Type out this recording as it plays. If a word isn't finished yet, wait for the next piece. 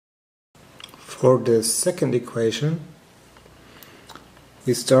For the second equation,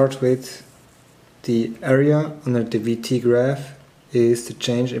 we start with the area under the VT graph is the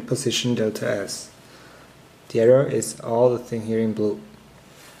change in position delta S. The area is all the thing here in blue.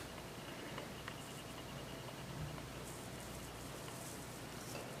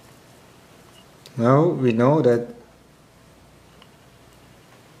 Now we know that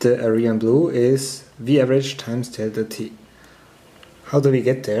the area in blue is V average times delta T. How do we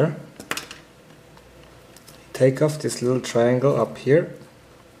get there? Take off this little triangle up here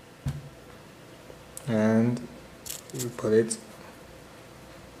and we put it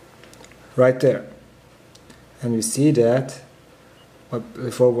right there. And we see that what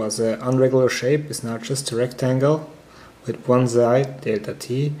before was an irregular shape is now just a rectangle with one side delta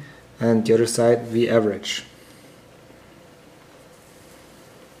T and the other side V average.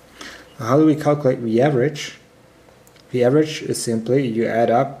 Now how do we calculate V average? V average is simply you add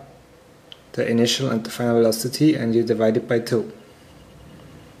up the initial and the final velocity and you divide it by 2.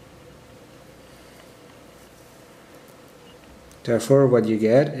 Therefore what you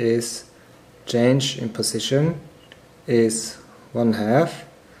get is change in position is 1/2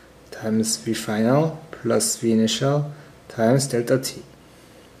 times V final plus V initial times delta T.